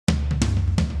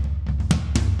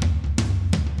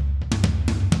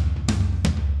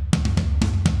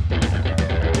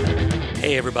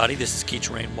Hey everybody, this is Keach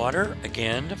Rainwater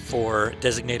again for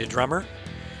Designated Drummer.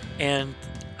 And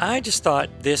I just thought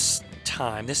this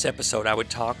episode, I would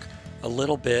talk a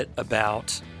little bit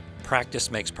about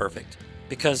practice makes perfect,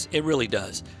 because it really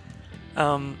does.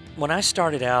 When I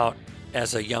started out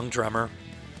as a young drummer,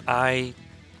 I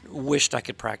wished I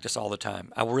could practice all the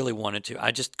time. I really wanted to.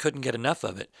 I just couldn't get enough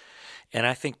of it. And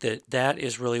I think that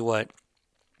is really what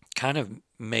kind of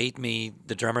made me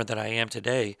the drummer that I am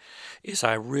today, is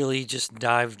I really just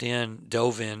dove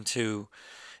into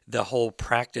the whole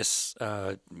practice,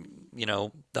 the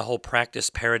whole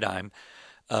practice paradigm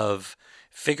of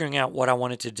figuring out what I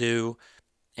wanted to do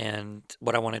and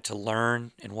what I wanted to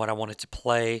learn and what I wanted to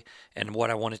play and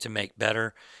what I wanted to make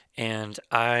better. And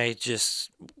I just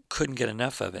couldn't get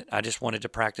enough of it. I just wanted to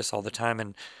practice all the time.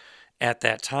 And at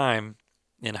that time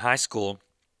in high school,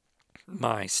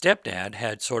 my stepdad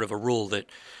had sort of a rule that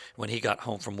when he got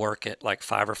home from work at like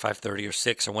 5 or 5:30 or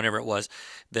 6 or whenever it was,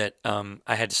 that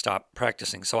I had to stop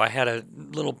practicing. So I had a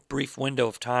little brief window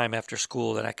of time after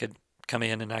school that I could come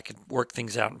in and I could work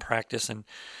things out and practice. And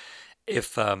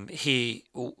if he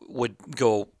would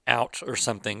go out or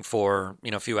something for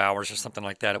a few hours or something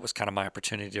like that, it was kind of my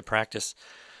opportunity to practice.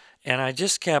 And I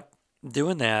just kept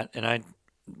doing that, and I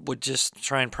would just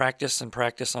try and practice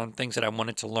on things that I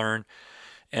wanted to learn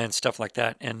and stuff like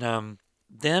that. And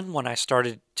then when I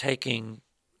started taking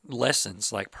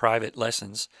lessons, like private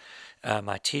lessons,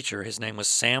 my teacher, his name was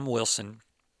Sam Wilson,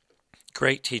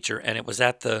 great teacher, and it was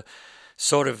at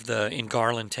in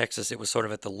Garland, Texas. It was sort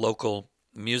of at the local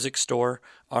music store,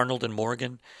 Arnold and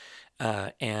Morgan.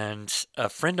 And a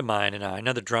friend of mine and I,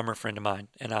 another drummer friend of mine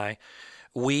and I,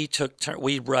 we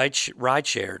ride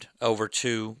shared over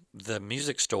to the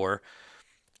music store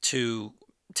to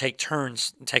take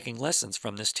turns taking lessons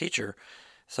from this teacher.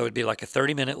 So it'd be like a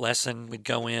 30-minute lesson. We'd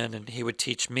go in and he would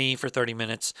teach me for 30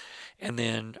 minutes. And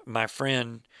then my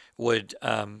friend would,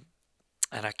 and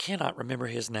I cannot remember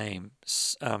his name.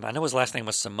 I know his last name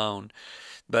was Simone.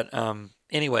 But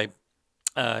anyway,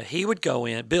 he would go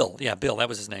in, Bill, that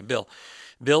was his name, Bill.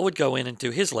 Bill would go in and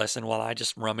do his lesson while I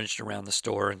just rummaged around the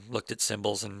store and looked at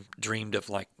cymbals and dreamed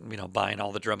of buying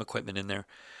all the drum equipment in there.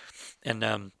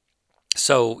 And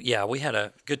so, yeah, we had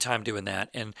a good time doing that.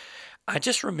 And I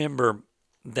just remember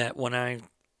that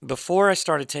before I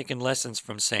started taking lessons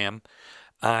from Sam,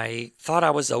 I thought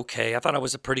I was okay. I thought I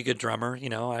was a pretty good drummer.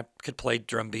 I could play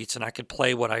drum beats and I could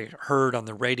play what I heard on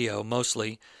the radio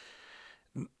mostly.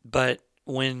 But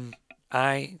when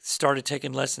I started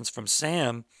taking lessons from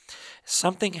Sam,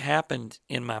 something happened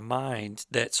in my mind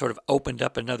that sort of opened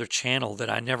up another channel that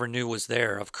I never knew was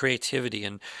there, of creativity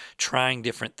and trying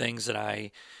different things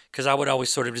because I would always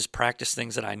sort of just practice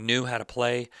things that I knew how to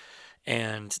play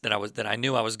and that I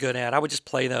knew I was good at. I would just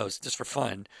play those just for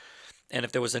fun. And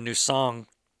if there was a new song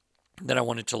that I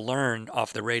wanted to learn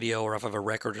off the radio or off of a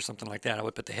record or something like that, I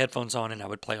would put the headphones on and I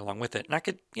would play along with it. And I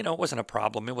could, it wasn't a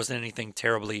problem. It wasn't anything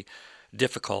terribly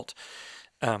difficult.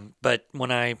 But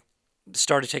when I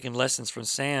started taking lessons from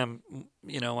Sam,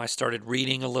 I started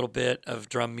reading a little bit of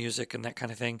drum music and that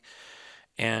kind of thing.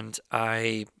 And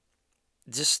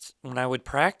when I would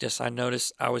practice, I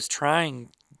noticed I was trying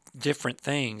different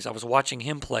things. I was watching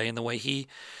him play and the way he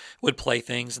would play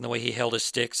things and the way he held his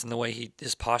sticks and the way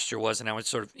his posture was, and I would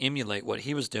sort of emulate what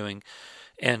he was doing.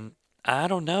 And I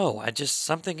don't know,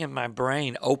 something in my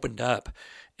brain opened up,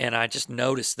 and I just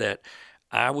noticed that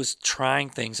I was trying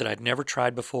things that I'd never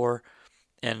tried before.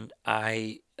 And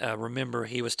I remember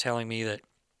he was telling me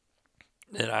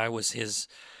that I was his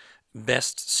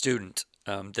best student.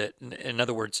 That, in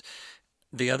other words,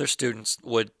 the other students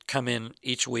would come in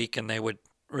each week and they would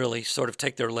really sort of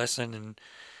take their lesson, and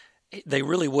they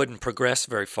really wouldn't progress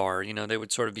very far. They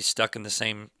would sort of be stuck in the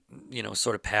same,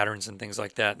 sort of patterns and things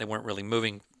like that. They weren't really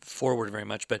moving forward very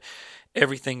much. But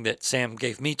everything that Sam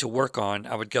gave me to work on,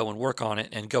 I would go and work on it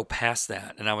and go past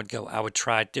that. And I would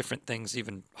try different things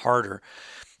even harder.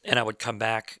 And I would come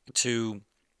back to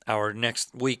our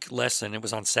next week lesson. It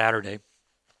was on Saturday.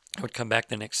 I would come back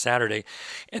the next Saturday.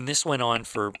 And this went on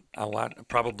for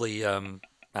probably,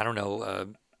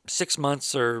 6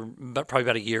 months or probably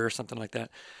about a year or something like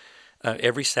that.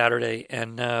 Every Saturday,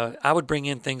 and I would bring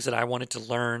in things that I wanted to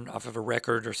learn off of a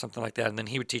record or something like that, and then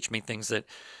he would teach me things that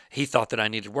he thought that I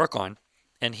needed work on,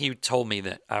 and he told me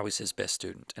that I was his best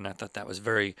student, and I thought that was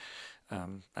very,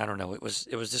 it was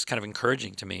just kind of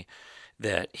encouraging to me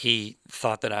that he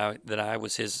thought that I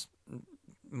was his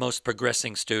most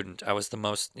progressing student. I was the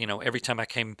most, every time I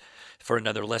came for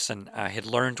another lesson, I had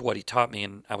learned what he taught me,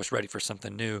 and I was ready for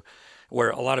something new. Where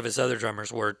a lot of his other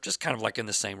drummers were just kind of like in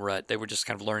the same rut. They were just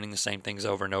kind of learning the same things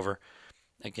over and over.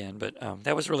 again. But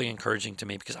that was really encouraging to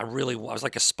me because I was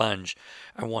like a sponge.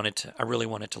 I really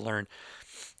wanted to learn.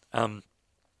 Um,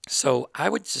 so I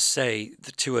would just say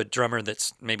to a drummer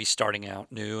that's maybe starting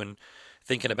out new and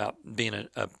thinking about being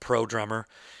a pro drummer,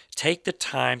 take the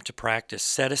time to practice.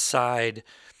 Set aside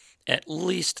at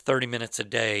least 30 minutes a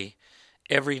day,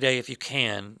 every day if you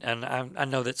can. And I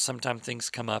know that sometimes things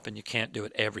come up and you can't do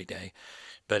it every day.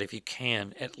 But if you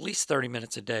can, at least 30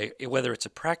 minutes a day, whether it's a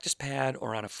practice pad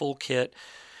or on a full kit.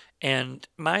 And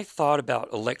my thought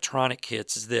about electronic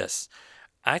kits is this: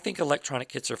 I think electronic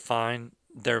kits are fine.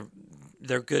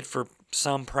 They're good for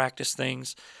some practice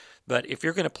things, but if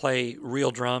you're going to play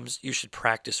real drums, you should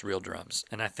practice real drums.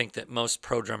 And I think that most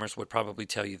pro drummers would probably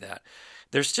tell you that.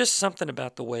 There's just something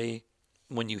about the way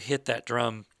when you hit that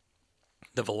drum,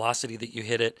 the velocity that you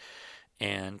hit it,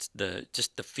 and the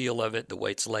feel of it, the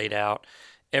way it's laid out,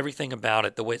 everything about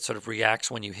it, the way it sort of reacts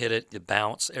when you hit it, the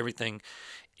bounce, everything.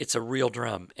 It's a real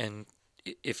drum, and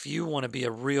if you want to be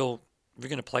if you're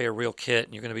going to play a real kit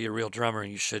and you're going to be a real drummer,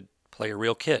 you should play a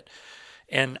real kit.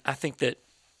 And I think that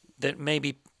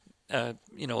maybe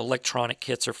electronic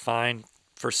kits are fine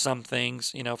for some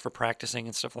things, for practicing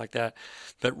and stuff like that.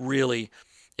 But really,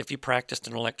 if you practiced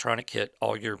an electronic kit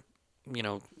all your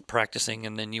practicing,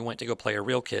 and then you went to go play a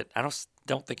real kit, I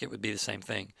don't think it would be the same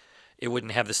thing. It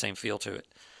wouldn't have the same feel to it.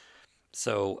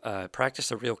 So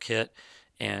practice a real kit,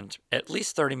 and at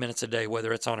least 30 minutes a day,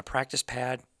 whether it's on a practice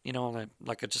pad,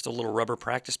 just a little rubber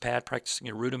practice pad, practicing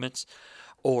your rudiments,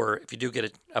 or if you do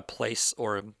get a place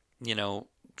or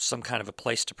some kind of a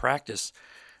place to practice,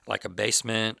 like a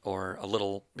basement or a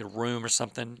little room or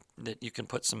something that you can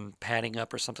put some padding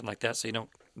up or something like that so you don't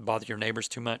bother your neighbors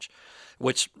too much.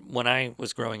 Which, when I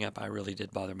was growing up, I really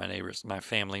did bother my neighbors, my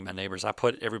family, my neighbors. I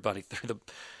put everybody through the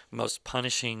most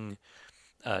punishing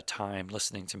time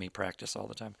listening to me practice all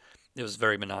the time. It was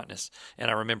very monotonous.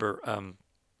 And I remember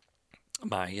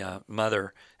my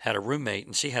mother had a roommate,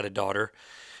 and she had a daughter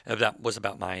that was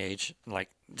about my age, like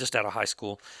just out of high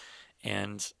school.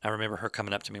 And I remember her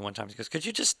coming up to me one time. She goes, "Could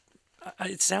you just?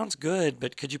 It sounds good,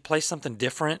 but could you play something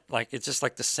different? Like it's just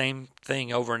like the same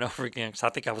thing over and over again." Because I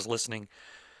think I was listening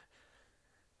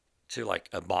to like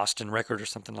a Boston record or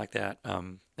something like that,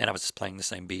 and I was just playing the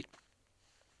same beat.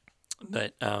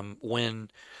 But when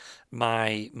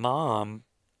my mom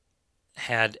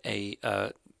had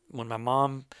when my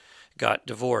mom got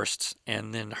divorced,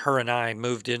 and then her and I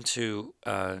moved into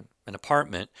an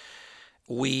apartment,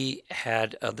 we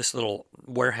had this little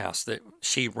warehouse that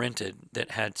she rented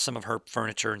that had some of her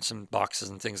furniture and some boxes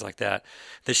and things like that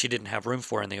she didn't have room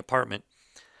for in the apartment.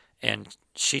 And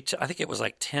I think it was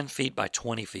like 10 feet by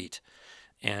 20 feet.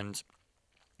 And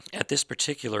at this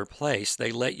particular place,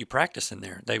 they let you practice in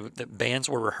there. The bands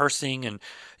were rehearsing, and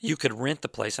you could rent the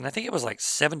place. And I think it was like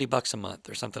 $70 a month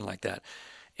or something like that.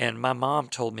 And my mom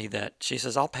told me that, she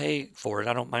says, "I'll pay for it.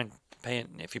 I don't mind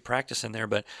paying if you practice in there,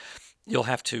 but you'll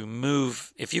have to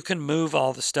move. If you can move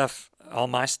all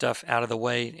my stuff out of the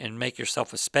way and make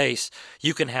yourself a space,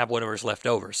 you can have whatever's left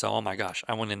over." So, oh my gosh,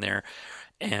 I went in there,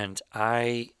 and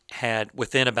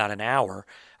within about an hour,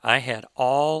 I had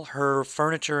all her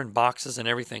furniture and boxes and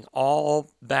everything all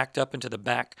backed up into the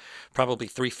back, probably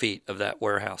 3 feet of that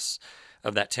warehouse,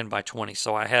 of that 10 by 20.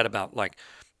 So I had about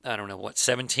I don't know what,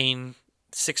 16,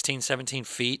 17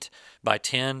 feet by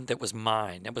 10 that was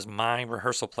mine. That was my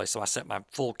rehearsal place. So I set my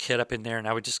full kit up in there, and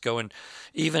I would just go in.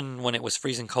 Even when it was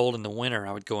freezing cold in the winter,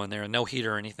 I would go in there, and no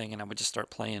heater or anything, and I would just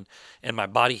start playing. And my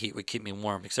body heat would keep me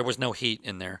warm because there was no heat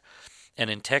in there. And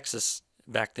in Texas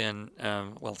back then,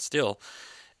 still,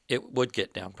 it would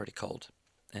get down pretty cold.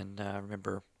 And I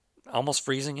remember almost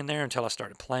freezing in there until I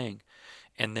started playing.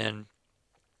 And then,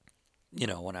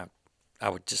 when I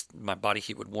would my body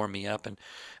heat would warm me up. And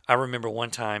I remember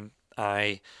one time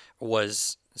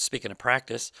speaking of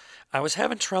practice, I was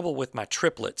having trouble with my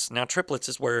triplets. Now, triplets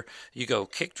is where you go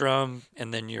kick drum,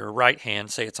 and then your right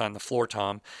hand, say it's on the floor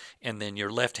tom, and then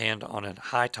your left hand on a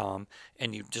high tom,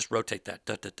 and you just rotate that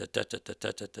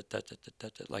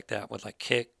like that with like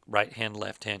kick, right hand,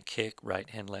 left hand, kick, right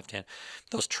hand, left hand.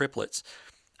 Those triplets.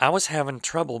 I was having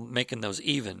trouble making those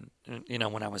even,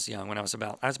 when I was young, I was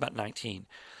about 19.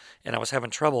 And I was having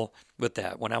trouble with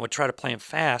that. When I would try to play them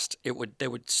fast, they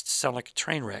would sound like a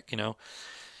train wreck,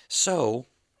 So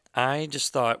I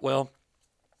just thought, well,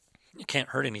 it can't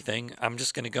hurt anything. I'm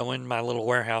just going to go in my little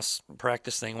warehouse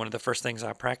practice thing. One of the first things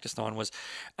I practiced on was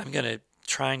I'm going to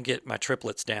try and get my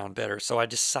triplets down better. So I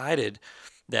decided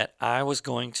that I was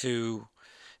going to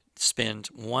spend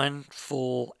 1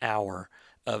 full hour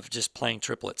of just playing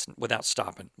triplets without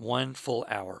stopping. 1 full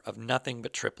hour of nothing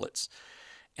but triplets.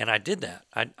 And I did that.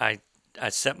 I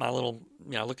set my little,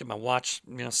 looked at my watch,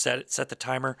 set the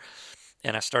timer,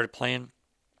 and I started playing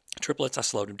triplets. I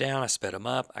slowed them down. I sped them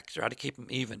up. I tried to keep them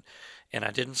even, and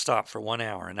I didn't stop for 1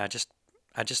 hour. And I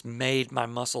just made my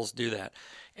muscles do that.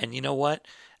 And you know what?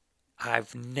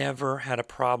 I've never had a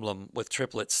problem with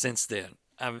triplets since then.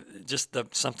 I've just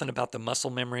something about the muscle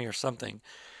memory or something.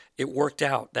 It worked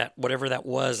out that whatever that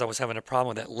was, I was having a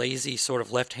problem with that lazy sort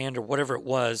of left hand or whatever it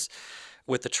was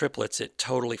with the triplets. It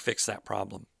totally fixed that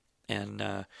problem. And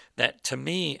that to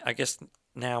me, I guess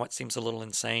now it seems a little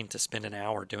insane to spend an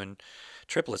hour doing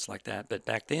triplets like that. But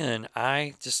back then,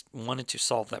 I just wanted to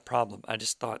solve that problem. I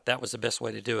just thought that was the best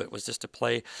way to do it, was just to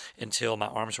play until my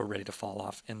arms were ready to fall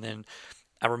off. And then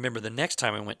I remember the next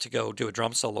time I went to go do a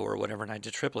drum solo or whatever, and I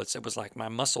did triplets, it was like my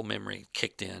muscle memory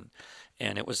kicked in.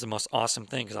 And it was the most awesome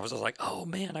thing because I was just like, oh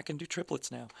man, I can do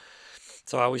triplets now.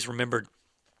 So I always remembered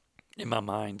in my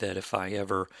mind that if I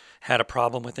ever had a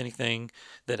problem with anything,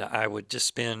 that I would just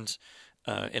spend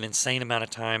an insane amount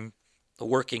of time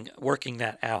working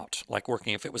that out. Like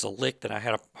working, if it was a lick that I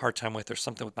had a hard time with or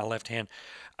something with my left hand,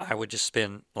 I would just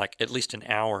spend like at least an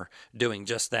hour doing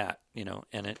just that,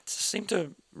 and it seemed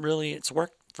to really, it's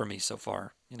worked for me so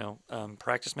far.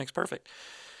 Practice makes perfect.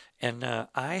 And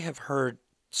I have heard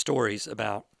stories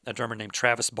about a drummer named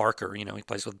Travis Barker. He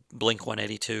plays with Blink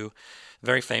 182,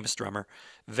 very famous drummer,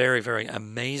 very, very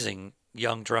amazing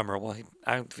young drummer. Well,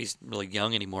 I don't know if he's really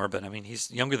young anymore, but I mean,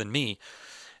 he's younger than me.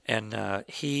 And I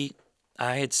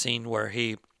had seen where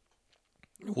he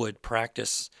would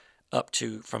practice up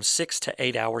to from 6 to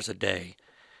 8 hours a day.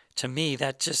 To me,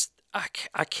 that just,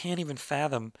 I can't even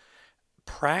fathom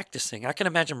practicing. I can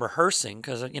imagine rehearsing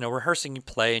because, rehearsing, you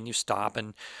play and you stop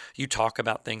and you talk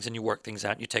about things and you work things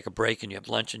out. And you take a break and you have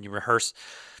lunch and you rehearse.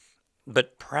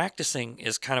 But practicing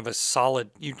is kind of a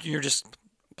solid, you're just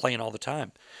playing all the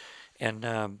time.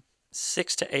 And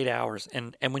 6 to 8 hours.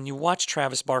 And when you watch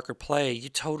Travis Barker play, you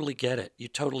totally get it. You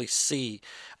totally see.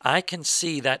 I can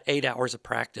see that 8 hours of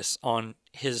practice on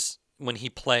when he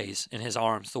plays in his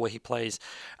arms, the way he plays.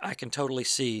 I can totally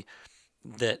see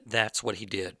that's what he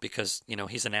did because,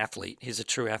 he's an athlete. He's a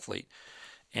true athlete.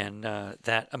 And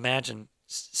imagine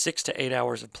 6 to 8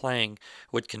 hours of playing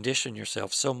would condition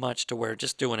yourself so much to where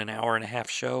just doing an hour and a half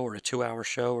show or a 2 hour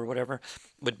show or whatever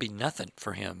would be nothing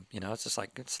for him. It's just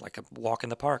it's like a walk in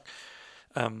the park.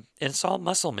 And it's all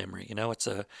muscle memory. It's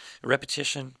a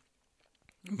repetition,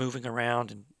 moving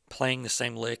around and playing the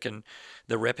same lick and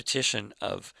the repetition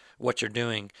of what you're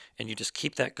doing. And you just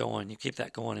keep that going. You keep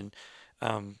that going.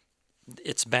 And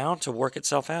it's bound to work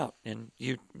itself out, and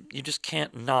you just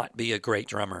can't not be a great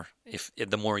drummer if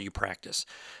the more you practice.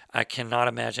 I cannot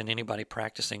imagine anybody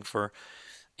practicing for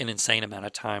an insane amount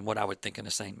of time, what I would think an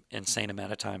insane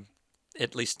amount of time,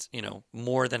 at least,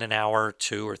 more than an hour or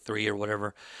 2 or 3 or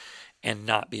whatever, and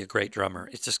not be a great drummer.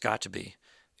 It's just got to be.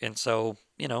 And so,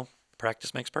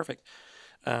 practice makes perfect.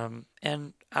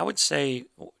 And I would say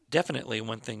definitely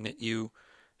one thing that you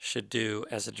should do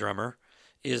as a drummer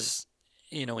is,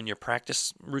 in your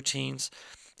practice routines,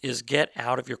 is get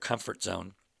out of your comfort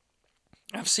zone.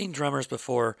 I've seen drummers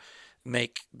before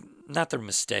make, not their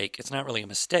mistake, it's not really a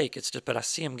mistake, it's just, but I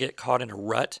see them get caught in a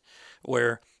rut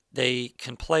where they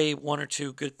can play one or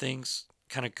two good things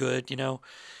kind of good,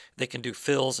 they can do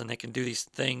fills and they can do these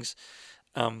things,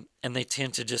 and they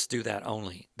tend to just do that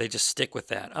only. They just stick with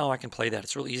that. Oh, I can play that.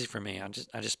 It's real easy for me.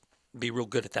 I just be real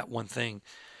good at that one thing.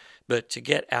 But to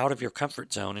get out of your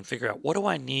comfort zone and figure out, what do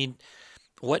I need?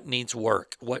 What needs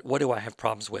work? What do I have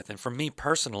problems with? And for me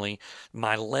personally,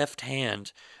 my left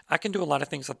hand, I can do a lot of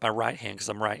things with my right hand because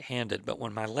I'm right-handed, but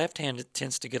when my left hand, it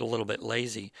tends to get a little bit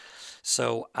lazy.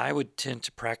 So I would tend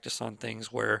to practice on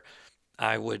things where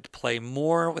I would play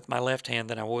more with my left hand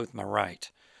than I would with my right.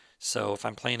 So if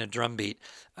I'm playing a drum beat,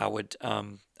 I would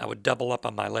double up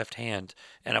on my left hand,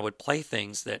 and I would play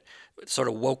things that sort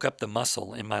of woke up the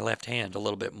muscle in my left hand a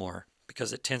little bit more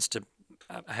because it tends to,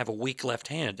 I have a weak left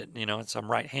hand, and so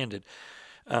I'm right-handed.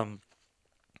 And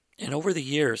over the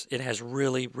years, it has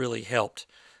really, really helped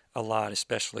a lot,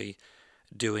 especially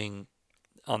doing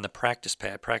on the practice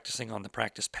pad, practicing on the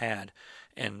practice pad,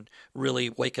 and really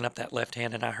waking up that left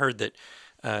hand. And I heard that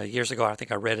years ago, I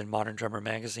think I read in Modern Drummer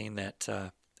magazine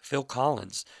that Phil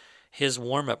Collins, his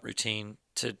warm-up routine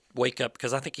to wake up,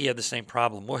 because I think he had the same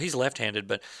problem. Well, he's left-handed,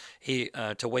 but he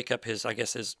to wake up his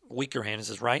weaker hand is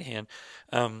his right hand.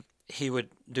 He would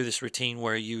do this routine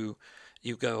where you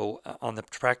go on the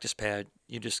practice pad,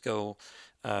 you just go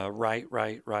right,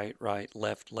 right, right, right,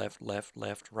 left, left, left,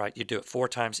 left, right. You do it 4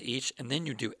 times each, and then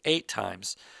you do 8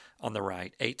 times on the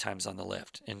right, 8 times on the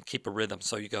left, and keep a rhythm.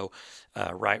 So you go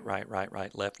right, right, right,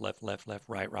 right, left, left, left, left,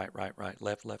 right, right, right, right,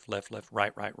 left, left, left, left,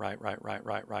 right, right, right, right, right,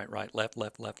 right, right, right, left,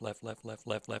 left, left, left, left, left,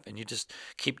 left, left, and you just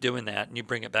keep doing that, and you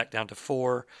bring it back down to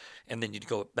 4, and then you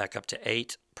go back up to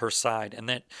 8 per side, and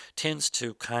that tends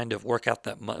to kind of work out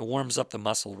that warms up the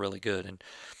muscle really good. And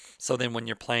so then when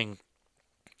you're playing,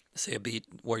 say, a beat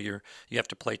where you have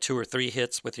to play 2 or 3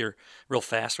 hits with your real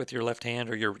fast with your left hand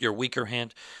or your weaker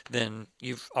hand, then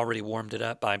you've already warmed it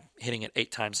up by hitting it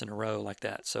 8 times in a row like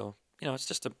that. So it's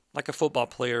just like a football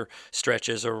player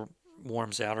stretches or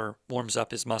warms out or warms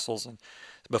up his muscles and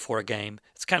before a game.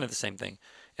 It's kind of the same thing.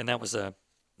 And that was a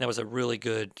really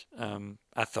good.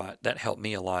 I thought that helped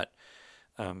me a lot.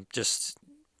 Just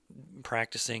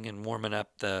practicing and warming up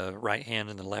the right hand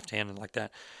and the left hand and like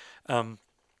that. Um,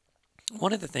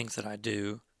 One of the things that I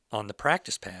do on the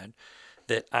practice pad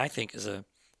that I think is a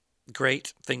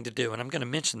great thing to do, and I'm going to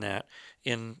mention that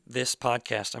in this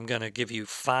podcast. I'm going to give you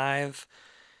 5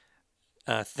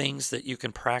 things that you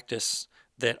can practice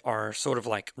that are sort of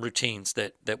like routines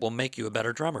that will make you a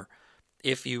better drummer.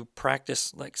 If you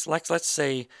practice, like let's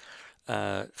say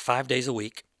 5 days a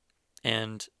week,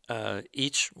 and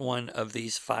each one of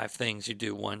these 5 things you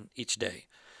do one each day.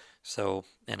 So,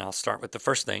 and I'll start with the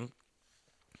first thing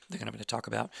that I'm going to talk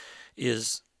about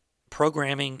is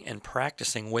programming and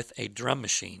practicing with a drum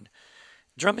machine.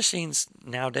 Drum machines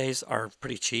nowadays are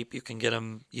pretty cheap. You can get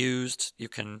them used. You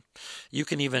can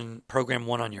even program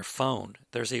one on your phone.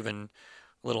 There's even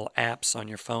little apps on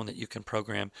your phone that you can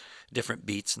program different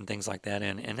beats and things like that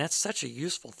in. And that's such a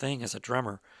useful thing as a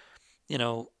drummer.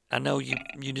 I know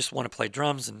you just want to play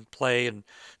drums and play and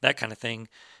that kind of thing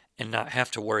and not have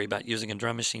to worry about using a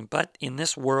drum machine. But in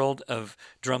this world of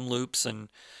drum loops and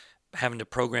having to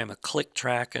program a click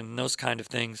track and those kind of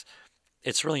things,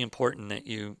 it's really important that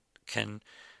you can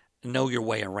know your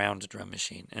way around a drum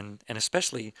machine. And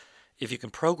especially if you can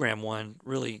program one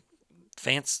really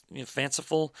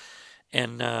fanciful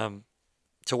and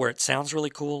to where it sounds really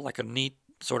cool, like a neat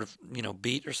sort of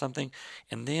beat or something.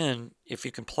 And then if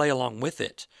you can play along with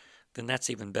it, then that's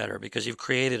even better because you've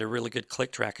created a really good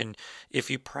click track. And if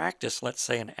you practice, let's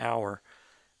say an hour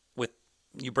with,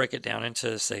 you break it down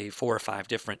into say 4 or 5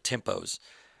 different tempos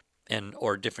and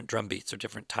or different drum beats or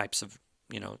different types of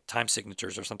time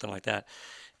signatures or something like that,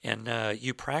 and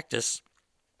you practice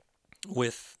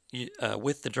with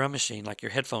the drum machine, like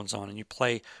your headphones on, and you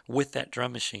play with that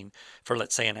drum machine for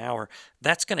let's say an hour.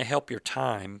 That's going to help your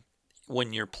time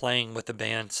when you're playing with the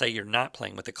band. Say you're not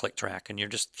playing with the click track and you're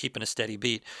just keeping a steady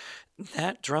beat.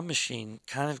 That drum machine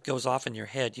kind of goes off in your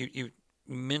head. You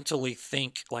mentally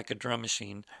think like a drum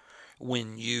machine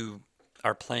when you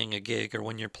are playing a gig or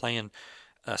when you're playing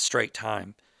a straight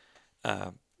time,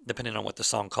 depending on what the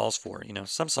song calls for.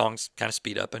 Some songs kind of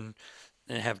speed up and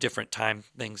have different time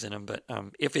things in them. But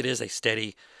if it is a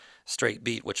steady, straight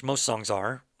beat, which most songs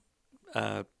are,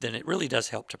 then it really does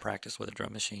help to practice with a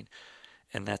drum machine.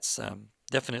 And that's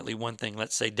definitely one thing.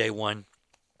 Let's say day one,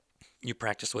 you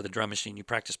practice with a drum machine. You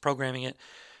practice programming it.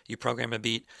 You program a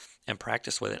beat and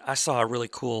practice with it. I saw a really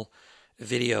cool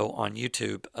video on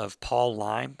YouTube of Paul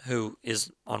Lime, who is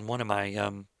on one of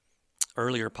my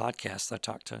earlier podcasts. I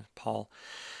talked to Paul.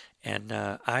 And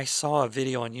I saw a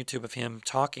video on YouTube of him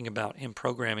talking about him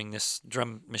programming this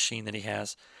drum machine that he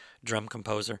has, Drum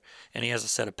Composer, and he has a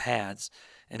set of pads,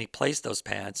 and he plays those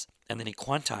pads, and then he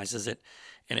quantizes it,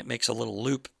 and it makes a little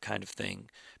loop kind of thing,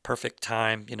 perfect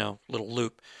time, little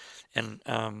loop. And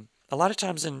a lot of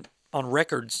times on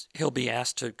records, he'll be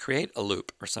asked to create a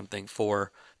loop or something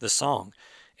for the song,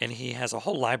 and he has a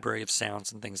whole library of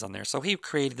sounds and things on there. So he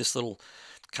created this little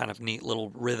kind of neat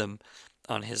little rhythm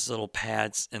on his little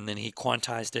pads, and then he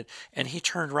quantized it, and he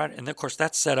turned right, and of course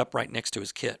that's set up right next to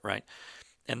his kit, right?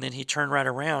 And then he turned right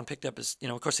around, picked up his,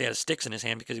 of course he had his sticks in his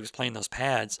hand because he was playing those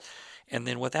pads, and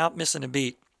then without missing a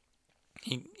beat,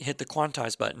 he hit the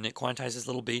quantize button. It quantized his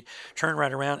little beat, turned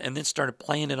right around, and then started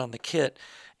playing it on the kit.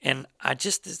 And I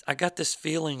got this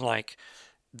feeling like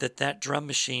that drum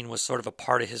machine was sort of a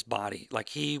part of his body, like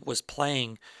he was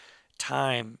playing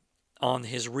time on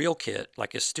his real kit,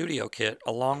 like his studio kit,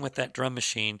 along with that drum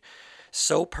machine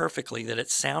so perfectly that it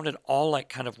sounded all like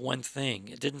kind of one thing.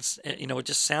 It didn't, it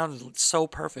just sounded so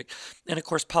perfect. And of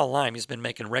course, Paul Lime, he's been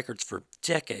making records for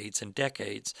decades and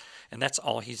decades, and that's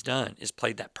all he's done is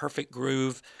played that perfect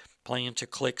groove, playing to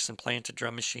clicks and playing to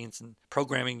drum machines and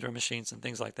programming drum machines and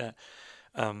things like that.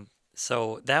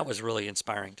 So that was really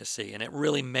inspiring to see, and it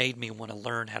really made me want to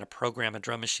learn how to program a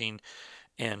drum machine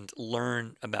and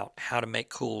learn about how to make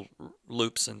cool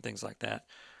loops and things like that.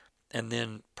 and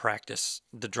then practice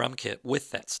the drum kit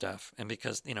with that stuff. And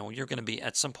because, you're going to be,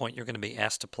 at some point, you're going to be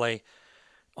asked to play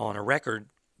on a record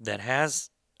that has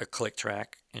a click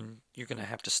track, and you're going to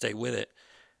have to stay with it.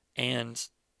 And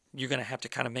you're going to have to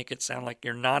kind of make it sound like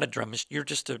you're not a drummer.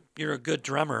 You're a good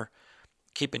drummer,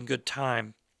 keeping good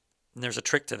time. And there's a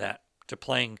trick to that, to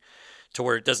playing to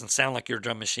where it doesn't sound like you're a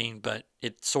drum machine, but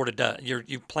it sort of does. You're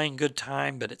playing good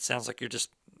time, but it sounds like you're just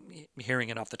hearing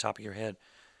it off the top of your head.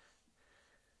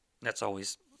 That's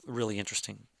always a really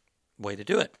interesting way to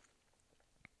do it.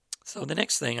 So the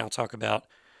next thing I'll talk about,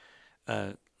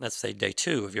 let's say day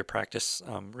 2 of your practice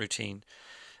routine,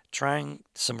 trying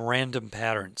some random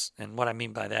patterns. And what I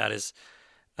mean by that is,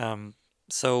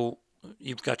 so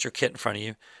you've got your kit in front of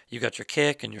you. You've got your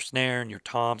kick and your snare and your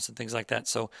toms and things like that.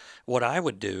 So what I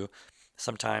would do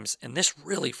sometimes, and this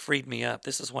really freed me up.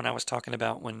 This is when I was talking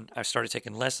about when I started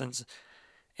taking lessons,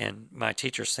 and my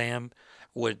teacher, Sam,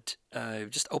 would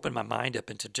just open my mind up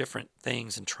into different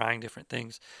things and trying different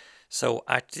things. So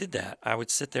I did that. I would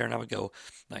sit there and I would go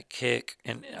like kick,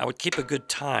 and I would keep a good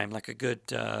time, like a good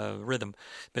rhythm.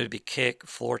 But it'd be kick,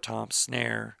 floor tom,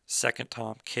 snare, second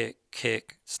tom, kick,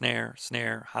 kick, snare,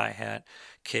 snare, hi-hat,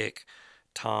 kick,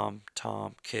 tom,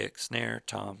 tom, kick, snare,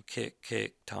 tom, kick,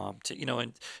 kick, tom,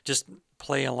 and just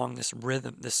play along this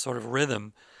rhythm, this sort of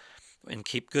rhythm, and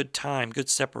keep good time, good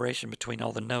separation between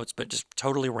all the notes, but just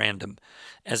totally random,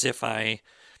 as if I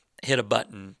hit a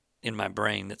button in my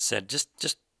brain that said just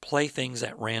play things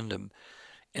at random.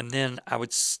 And then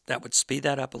that would speed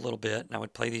that up a little bit, and I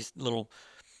would play these little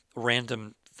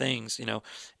random things,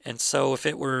 And so if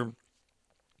it were,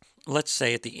 let's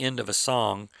say at the end of a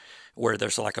song where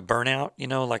there's like a burnout,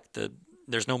 like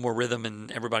there's no more rhythm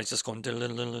and everybody's just going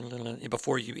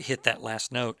before you hit that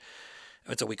last note,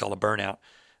 that's what we call a burnout.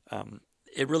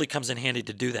 It really comes in handy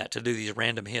to do that, to do these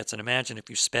random hits. And imagine if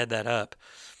you sped that up,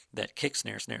 that kick,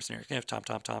 snare, snare, snare, tom,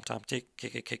 tom, tom, tom, tick,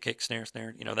 kick, kick, kick, kick, snare,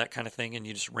 snare, that kind of thing, and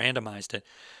you just randomized it,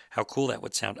 how cool that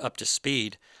would sound up to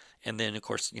speed. And then, of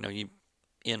course, you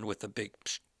end with a big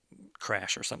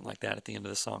crash or something like that at the end of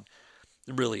the song.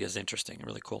 It really is interesting and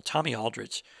really cool. Tommy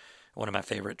Aldridge, one of my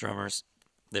favorite drummers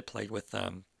that played with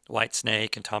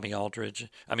Whitesnake and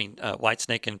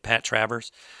Whitesnake and Pat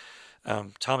Travers.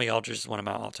 Tommy Aldridge is one of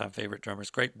my all-time favorite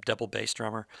drummers. Great double bass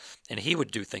drummer, and he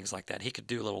would do things like that. He could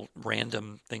do little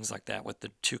random things like that with the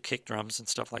 2 kick drums and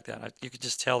stuff like that. You could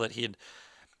just tell that he had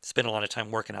spent a lot of time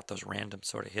working out those random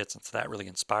sort of hits, and so that really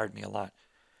inspired me a lot.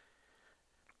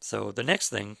 So the next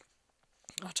thing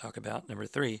I'll talk about, number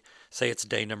 3, say it's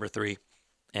day number 3,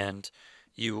 and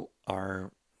you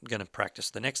are going to practice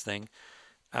the next thing.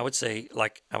 I would say,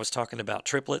 like I was talking about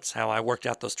triplets, how I worked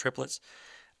out those triplets,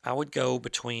 I would go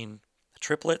between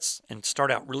triplets and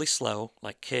start out really slow,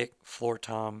 like kick, floor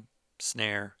tom,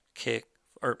 snare, kick,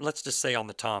 or let's just say on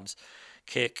the toms,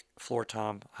 kick, floor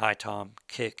tom, high tom,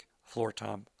 kick, floor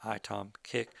tom, high tom,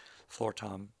 kick, floor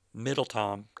tom, middle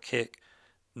tom, kick,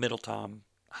 middle tom,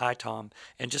 high tom,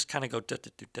 and just kind of go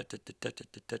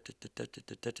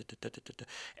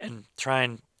and try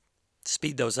and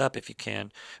speed those up if you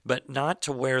can, but not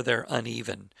to where they're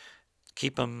uneven.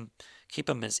 Keep them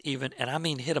as even, and I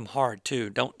mean hit them hard too.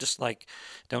 Don't just like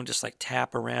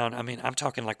tap around. I mean, I'm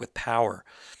talking like with power,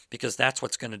 because that's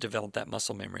what's going to develop that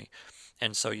muscle memory.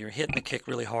 And so you're hitting the kick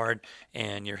really hard,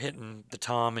 and you're hitting the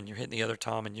tom, and you're hitting the other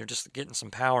tom, and you're just getting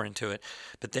some power into it.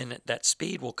 But then that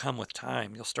speed will come with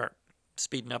time. You'll start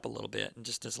speeding up a little bit, and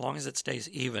just as long as it stays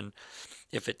even.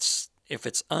 If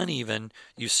it's uneven,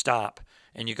 you stop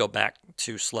and you go back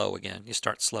to slow again. You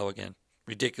start slow again,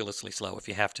 ridiculously slow if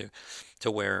you have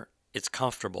to where it's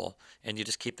comfortable, and you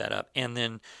just keep that up. And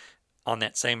then on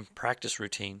that same practice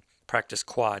routine, practice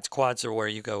quads. Quads are where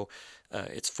you go,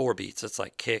 it's 4 beats. It's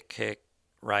like kick, kick,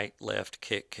 right, left,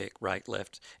 kick, kick, right,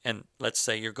 left. And let's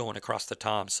say you're going across the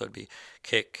toms, so it'd be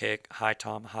kick, kick, high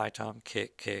tom,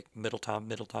 kick, kick, middle tom,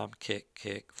 kick,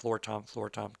 kick, floor tom,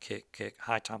 kick, kick,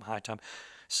 high tom.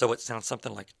 So it sounds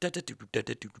something like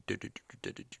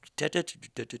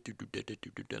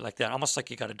like that, almost like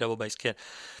you got a double bass kit.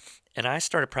 And I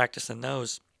started practicing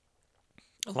those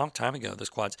a long time ago, those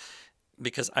quads,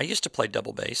 because I used to play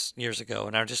double bass years ago,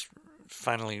 and I just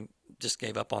finally just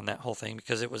gave up on that whole thing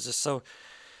because it was so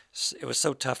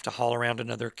tough to haul around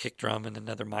another kick drum and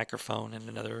another microphone and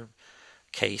another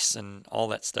case and all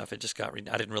that stuff. It just I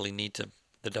didn't really need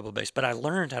the double bass, but I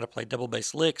learned how to play double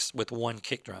bass licks with 1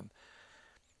 kick drum,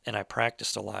 and I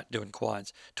practiced a lot doing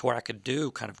quads to where I could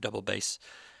do kind of double bass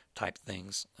type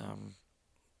things.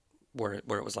 Where it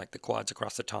was like the quads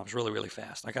across the toms really, really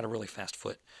fast. I got a really fast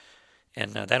foot.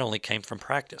 And that only came from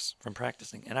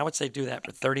practicing. And I would say do that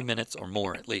for 30 minutes or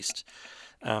more at least.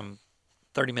 30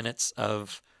 minutes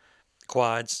of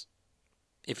quads,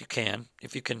 if you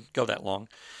can go that long,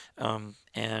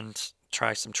 and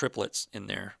try some triplets in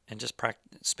there, and just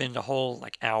spend a whole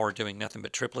like hour doing nothing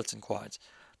but triplets and quads.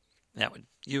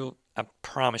 I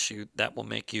promise you that will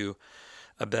make you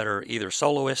a better either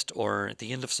soloist or at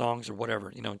the end of songs or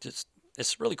whatever. Just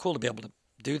it's really cool to be able to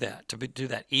do that, do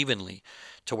that evenly,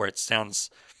 to where it sounds,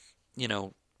 you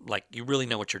know, like you really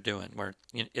know what you're doing. Where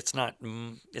it's not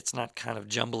kind of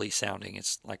jumbly sounding.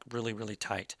 It's like really really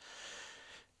tight.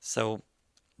 So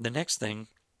the next thing,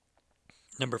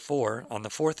 number 4, on the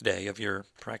 4th day of your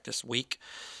practice week,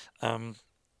 um,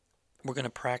 we're going to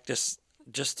practice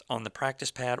just on the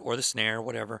practice pad or the snare,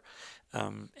 whatever.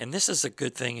 And this is a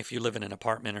good thing if you live in an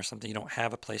apartment or something, you don't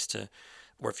have a place to,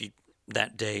 or if you,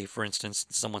 that day, for instance,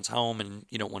 someone's home and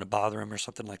you don't want to bother them or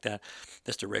something like that,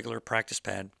 just a regular practice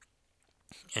pad.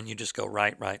 And you just go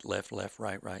right, right, left, left,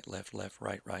 right, right, left, left,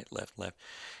 right, right, left, left.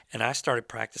 And I started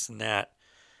practicing that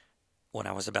when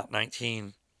I was about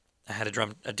 19. I had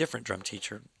a different drum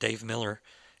teacher, Dave Miller.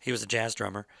 He was a jazz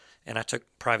drummer, and I took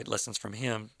private lessons from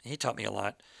him. He taught me a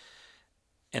lot,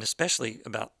 and especially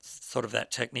about sort of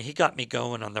that technique. He got me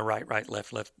going on the right, right,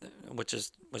 left, left, which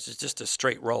is just a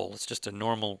straight roll. It's just a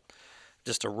normal,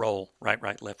 just a roll, right,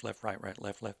 right, left, left, right, right,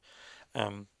 left, left.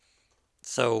 Um,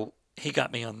 so he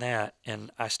got me on that,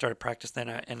 and I started practicing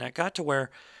that, and I got to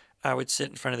where I would sit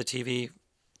in front of the TV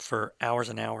for hours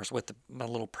and hours with my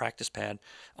little practice pad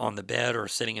on the bed or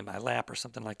sitting in my lap or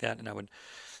something like that, and I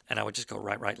would just go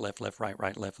right, right, left, left, right,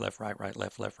 right, left, left, right, right,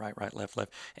 left, left, right, right, left,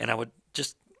 left, and I would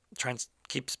just try and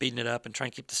keep speeding it up and try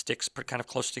and keep the sticks kind of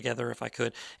close together if I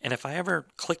could. And if I ever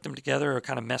clicked them together or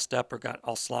kind of messed up or got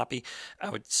all sloppy, I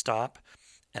would stop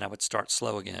and I would start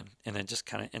slow again, and then just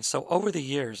kind of. And so over the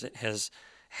years, it has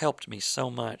helped me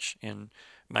so much in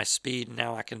my speed.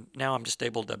 Now I'm just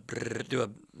able to do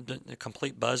a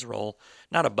complete buzz roll,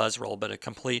 not a buzz roll, but a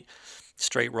complete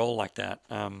straight roll like that.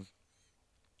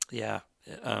 Yeah,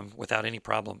 without any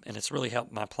problem, and it's really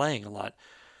helped my playing a lot.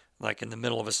 Like in the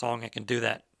middle of a song, I can do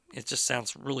that. It just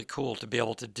sounds really cool to be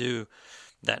able to do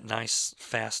that nice,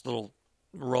 fast little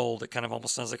roll that kind of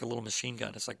almost sounds like a little machine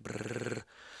gun. It's like,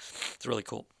 it's really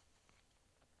cool.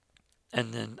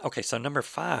 And then, okay, so number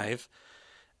 5,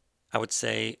 I would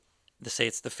say,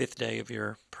 it's the 5th day of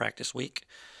your practice week.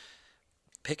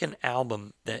 Pick an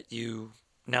album that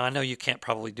now I know you can't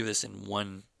probably do this in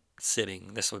one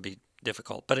sitting. This would be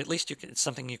difficult, but at least it's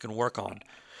something you can work on.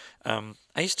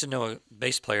 I used to know a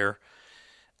bass player,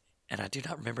 and I do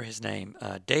not remember his name.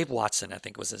 Dave Watson, I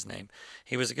think was his name.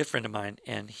 He was a good friend of mine,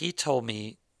 and he told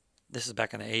me, this is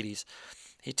back in the 80s,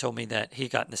 he told me that he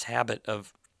got in this habit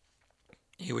of,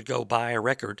 he would go buy a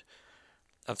record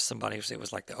of somebody, if it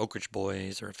was like the Oak Ridge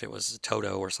Boys or if it was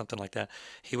Toto or something like that.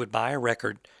 He would buy a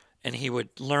record and he would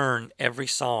learn every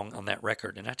song on that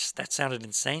record. And that sounded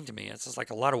insane to me. It's just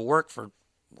like a lot of work for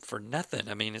nothing.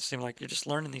 I mean, it seemed like you're just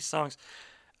learning these songs.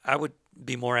 I would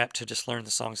be more apt to just learn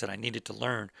the songs that I needed to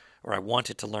learn or I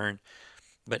wanted to learn.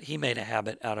 But he made a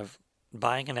habit out of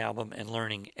buying an album and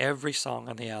learning every song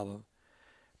on the album,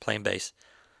 playing bass.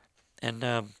 And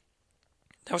that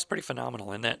was pretty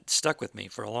phenomenal. And that stuck with me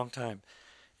for a long time.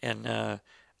 And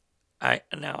I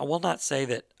will not say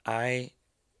that I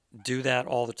do that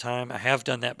all the time. I have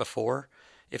done that before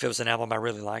if it was an album I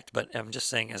really liked, but I'm just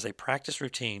saying as a practice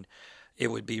routine, it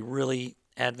would be really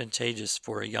advantageous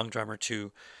for a young drummer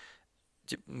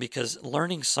because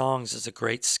learning songs is a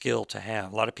great skill to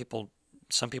have.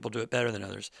 Some people do it better than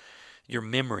others. Your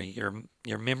memory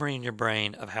in your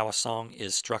brain of how a song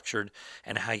is structured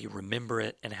and how you remember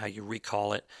it and how you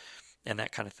recall it and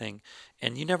that kind of thing.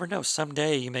 And you never know.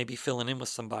 Someday you may be filling in with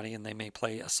somebody and they may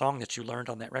play a song that you learned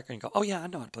on that record and go, oh yeah, I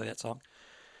know how to play that song.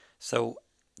 So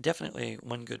definitely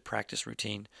one good practice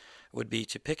routine would be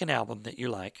to pick an album that you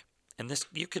like. And this,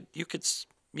 you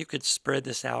could spread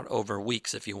this out over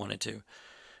weeks if you wanted to.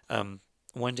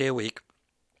 One day a week,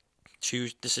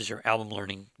 this is your album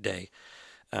learning day.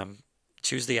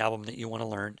 Choose the album that you want to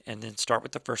learn and then start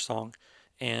with the first song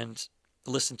and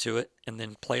listen to it and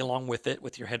then play along with it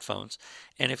with your headphones.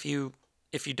 And if you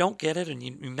don't get it and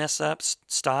you mess up,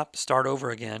 start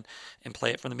over again and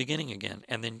play it from the beginning again.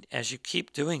 And then as you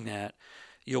keep doing that,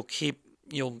 you'll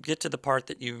get to the part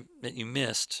that you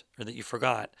missed or that you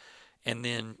forgot, and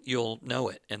then you'll know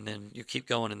it, and then you keep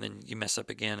going, and then you mess up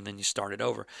again, and then you start it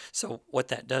over. So what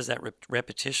that does, that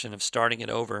repetition of starting it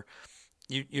over,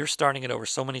 you're starting it over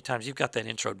so many times. You've got that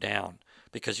intro down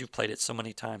because you've played it so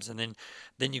many times, and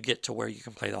then you get to where you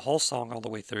can play the whole song all the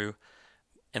way through,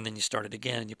 and then you start it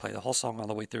again and you play the whole song all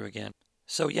the way through again.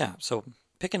 So yeah, so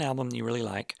pick an album you really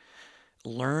like,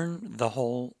 learn the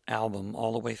whole album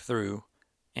all the way through,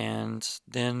 and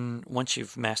then once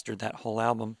you've mastered that whole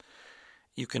album,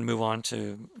 you can move on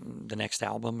to the next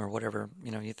album or whatever,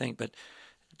 you think. But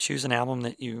choose an album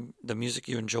the music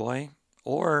you enjoy,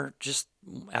 or just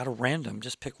out of random,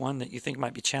 just pick one that you think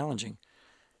might be challenging.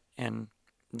 And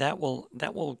that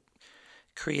will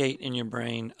create in your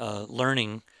brain a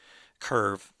learning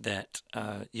curve that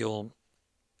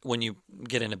when you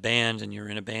get in a band and you're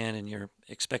in a band and you're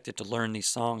expected to learn these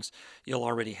songs, you'll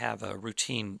already have a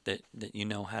routine that you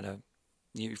know how to,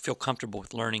 you feel comfortable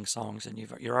with learning songs, and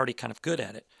you're already kind of good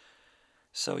at it.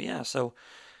 So yeah, so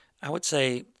I would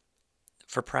say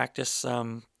for practice,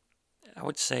 I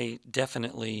would say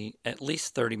definitely at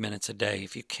least 30 minutes a day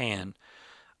if you can.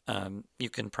 You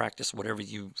can practice whatever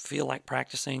you feel like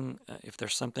practicing. If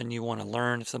there's something you want to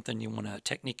learn, if something a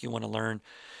technique you want to learn,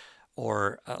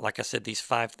 or like I said, these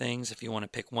 5 things, if you want to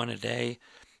pick one a day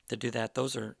to do that,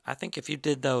 I think if you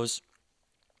did those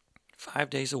 5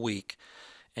 days a week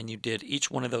and you did each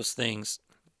one of those things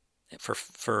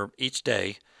for each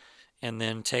day, and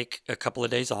then take a couple of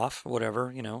days off,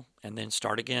 whatever, and then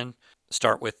start again.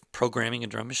 Start with programming a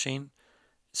drum machine,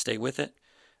 stay with it.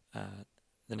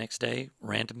 The next day,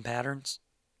 random patterns.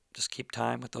 Just keep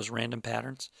time with those random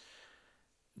patterns.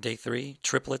 Day 3,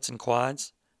 triplets and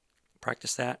quads.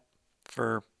 Practice that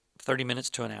for 30 minutes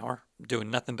to an hour, doing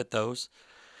nothing but those.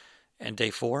 And day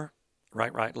 4,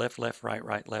 right, left, right, left,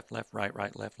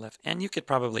 right, left. And you could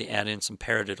probably add in some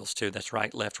paradiddles too. That's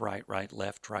right, left, right,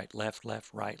 left, right,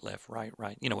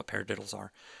 right. You know what paradiddles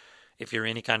are. If you're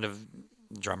any kind of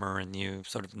drummer and you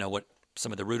sort of know what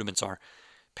some of the rudiments are,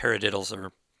 paradiddles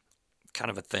are kind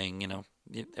of a thing,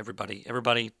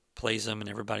 Everybody plays them,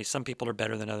 and some people are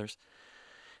better than others.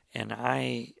 And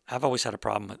I've always had a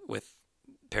problem with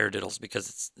paradiddles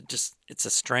because it's a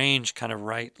strange kind of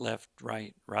right, left,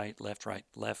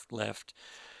 left, left.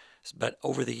 But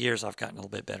over the years, I've gotten a little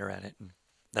bit better at it, and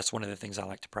that's one of the things I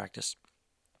like to practice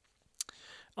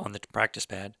on the practice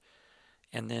pad.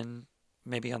 And then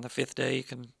maybe on the 5th day, you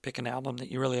can pick an album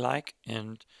that you really like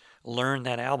and learn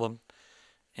that album,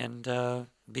 and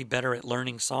be better at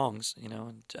learning songs,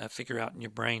 and figure out in your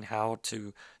brain how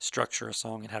to structure a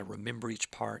song and how to remember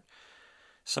each part.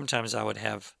 Sometimes I would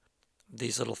have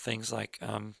these little things like,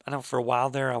 I know for a while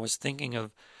there I would think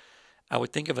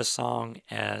of a song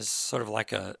as sort of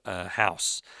like a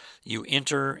house. You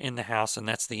enter in the house, and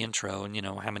that's the intro, and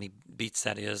how many beats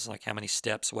that is, like how many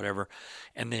steps, whatever.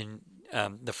 And then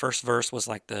the first verse was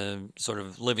like the sort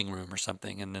of living room or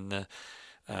something, and then the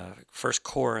first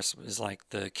chorus is like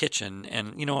the kitchen.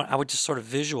 And I would just sort of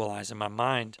visualize in my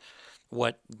mind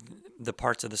what the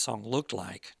parts of the song looked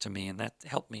like to me, and that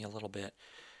helped me a little bit.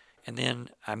 And then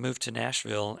I moved to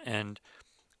Nashville and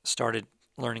started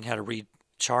learning how to read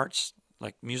charts,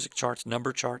 like music charts,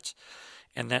 number charts,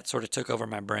 and that sort of took over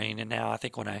my brain. And now I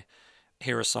think when I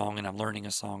hear a song and I'm learning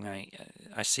a song,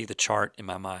 I see the chart in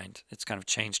my mind. It's kind of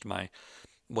changed my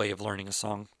way of learning a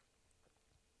song.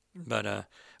 But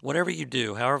whatever you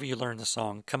do, however you learn the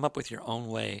song, come up with your own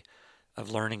way of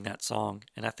learning that song.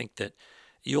 And I think that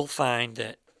you'll find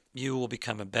that you will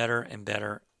become a better and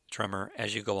better drummer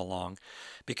as you go along,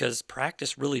 because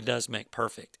practice really does make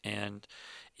perfect. And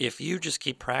if you just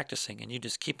keep practicing and you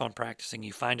just keep on practicing,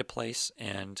 you find a place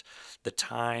and the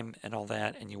time and all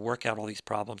that, and you work out all these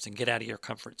problems and get out of your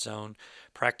comfort zone,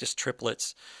 practice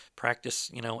triplets,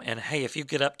 practice, and hey, if you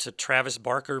get up to Travis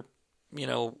Barker,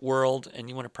 world, and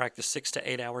you want to practice 6 to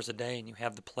 8 hours a day and you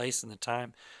have the place and the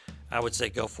time, I would say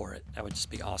go for it. That would just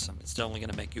be awesome. It's only going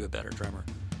to make you a better drummer.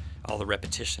 All the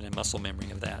repetition and muscle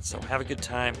memory of that. So have a good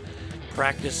time.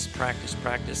 Practice,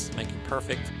 make you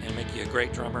perfect and make you a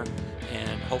great drummer.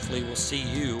 And hopefully we'll see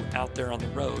you out there on the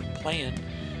road playing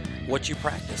what you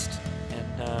practiced.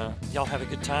 And y'all have a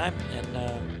good time,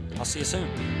 and I'll see you soon.